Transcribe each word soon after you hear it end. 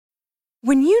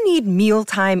When you need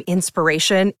mealtime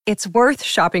inspiration, it's worth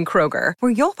shopping Kroger,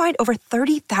 where you'll find over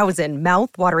 30,000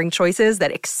 mouth-watering choices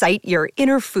that excite your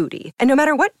inner foodie. And no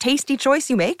matter what tasty choice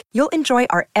you make, you'll enjoy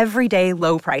our everyday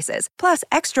low prices, plus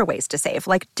extra ways to save,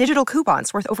 like digital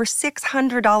coupons worth over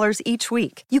 $600 each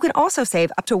week. You can also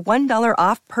save up to $1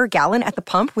 off per gallon at the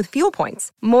pump with fuel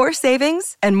points. More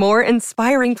savings and more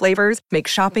inspiring flavors make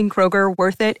shopping Kroger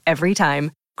worth it every time.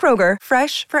 Kroger,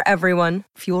 fresh for everyone.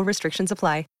 Fuel restrictions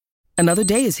apply. Another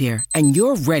day is here, and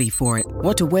you're ready for it.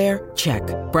 What to wear? Check.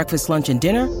 Breakfast, lunch, and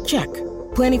dinner? Check.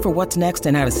 Planning for what's next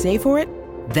and how to save for it?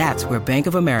 That's where Bank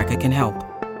of America can help.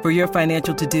 For your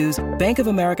financial to-dos, Bank of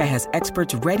America has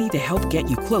experts ready to help get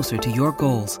you closer to your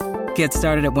goals. Get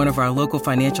started at one of our local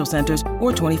financial centers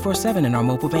or 24/7 in our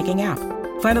mobile banking app.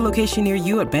 Find a location near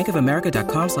you at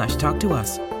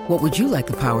bankofamerica.com/talktous. What would you like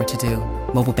the power to do?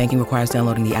 Mobile banking requires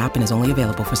downloading the app and is only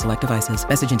available for select devices.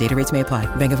 Message and data rates may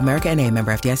apply. Bank of America N.A.,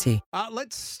 member FDIC.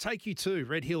 Let's take you to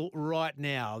Red Hill right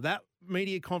now. That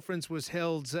media conference was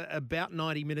held about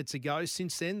 90 minutes ago.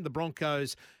 Since then, the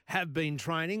Broncos have been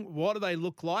training. What do they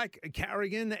look like?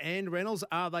 Carrigan and Reynolds,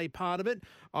 are they part of it?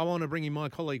 I want to bring in my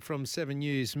colleague from 7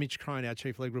 News, Mitch Kroehn, our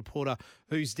Chief League Reporter,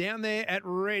 who's down there at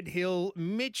Red Hill.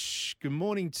 Mitch, good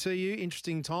morning to you.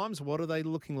 Interesting times. What are they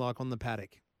looking like on the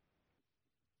paddock?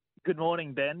 Good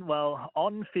morning, Ben. Well,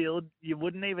 on field, you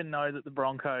wouldn't even know that the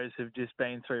Broncos have just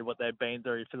been through what they've been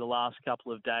through for the last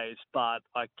couple of days. But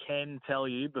I can tell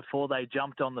you, before they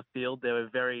jumped on the field, there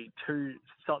were two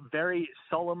very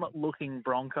solemn-looking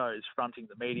Broncos fronting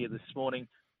the media this morning.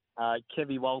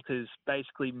 Kevy Walters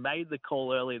basically made the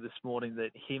call earlier this morning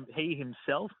that he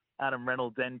himself, Adam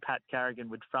Reynolds, and Pat Carrigan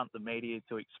would front the media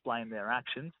to explain their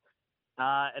actions.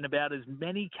 And about as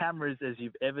many cameras as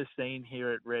you've ever seen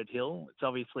here at Red Hill. It's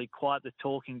obviously quite the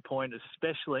talking point,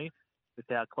 especially with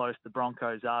how close the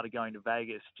Broncos are to going to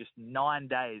Vegas. Just 9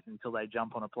 days until they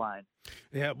jump on a plane.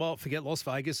 Yeah, well, forget Las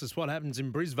Vegas. It's what happens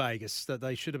in Vegas that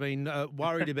they should have been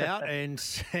worried about, and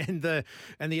the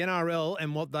NRL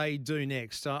and what they do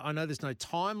next. I know there's no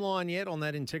timeline yet on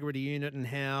that integrity unit and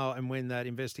how and when that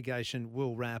investigation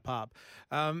will wrap up.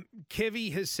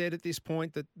 Kevy has said at this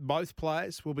point that both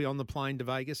players will be on the plane to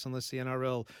Vegas unless the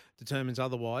NRL determines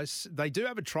otherwise. They do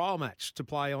have a trial match to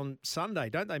play on Sunday,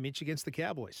 don't they, Mitch, against the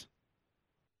Cowboys?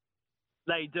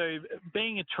 They do.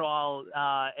 Being a trial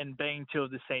and being two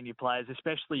of the senior players,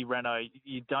 especially Reno,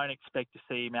 you don't expect to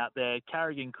see him out there.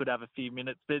 Carrigan could have a few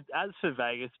minutes. But as for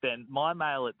Vegas, Ben, my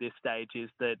mail at this stage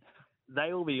is that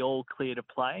they will be all clear to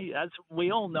play. As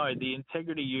we all know, the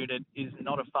integrity unit is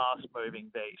not a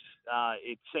fast-moving beast.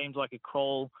 It seems like a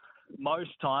crawl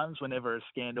most times whenever a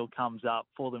scandal comes up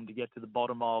for them to get to the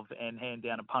bottom of and hand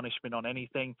down a punishment on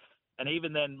anything. And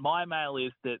even then, my mail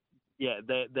is that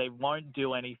they won't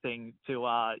do anything to,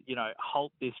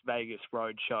 halt this Vegas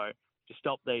road show to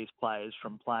stop these players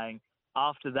from playing.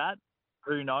 After that,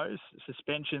 who knows?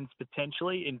 Suspensions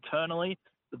potentially. Internally,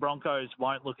 the Broncos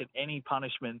won't look at any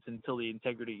punishments until the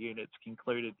integrity unit's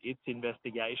concluded its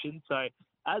investigation. So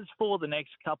as for the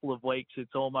next couple of weeks,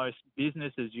 it's almost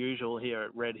business as usual here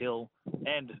at Red Hill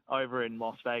and over in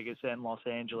Las Vegas and Los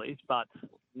Angeles. But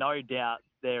no doubt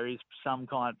there is some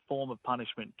kind of form of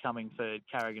punishment coming for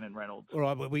Carrigan and Reynolds. All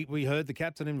right, we heard the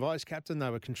captain and vice captain. They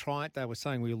were contrite. They were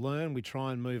saying we learn, we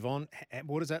try and move on.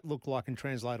 What does that look like and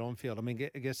translate on field? I mean,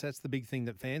 I guess that's the big thing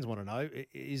that fans want to know.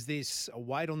 Is this a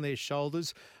weight on their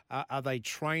shoulders? Are they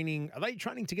training? Are they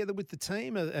training together with the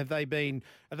team? Have they been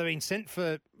sent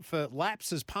for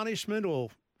laps as punishment or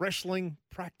wrestling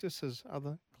practice as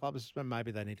other clubs? Maybe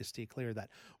they need to steer clear of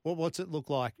that. What's it look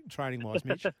like training wise,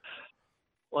 Mitch?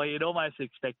 Well, you'd almost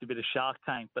expect a bit of Shark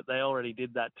Tank, but they already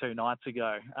did that 2 nights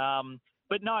ago.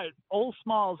 But no, all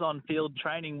smiles on field,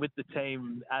 training with the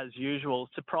team as usual,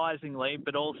 surprisingly,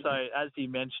 but also, as you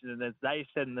mentioned, and as they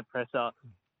said in the presser,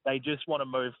 they just want to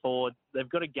move forward. They've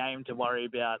got a game to worry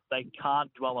about. They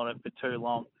can't dwell on it for too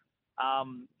long.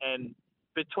 And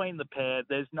between the pair,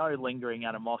 there's no lingering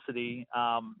animosity,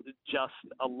 just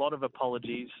a lot of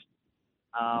apologies.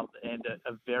 And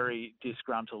a very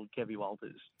disgruntled Kevy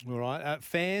Walters. All right.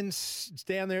 Fans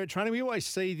down there at training, we always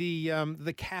see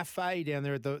the cafe down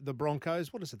there at the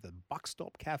Broncos. What is it, the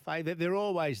Buckstop Cafe? They're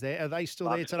always there. Are they still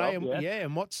there today? Yeah.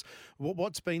 And what's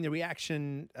been the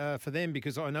reaction for them?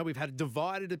 Because I know we've had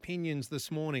divided opinions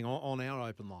this morning on our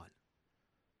open line.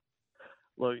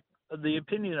 Look, the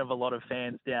opinion of a lot of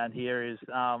fans down here is,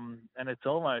 and it's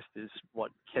almost as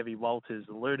what Kevy Walters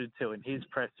alluded to in his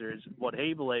presser, is what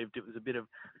he believed it was a bit of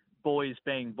boys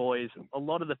being boys. A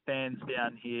lot of the fans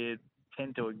down here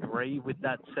tend to agree with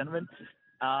that sentiment.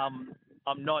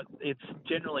 It's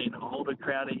generally an older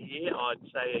crowd here. I'd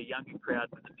say a younger crowd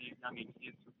with a few younger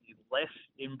kids would be less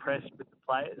impressed with the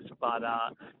players. But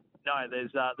no,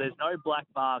 there's no black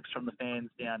marks from the fans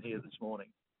down here this morning.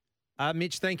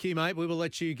 Mitch, thank you, mate. We will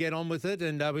let you get on with it,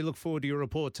 and we look forward to your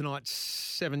report tonight,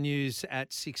 7 News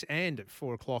at 6 and at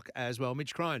 4 o'clock as well.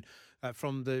 Mitch Kroehn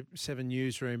from the 7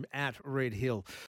 Newsroom at Red Hill.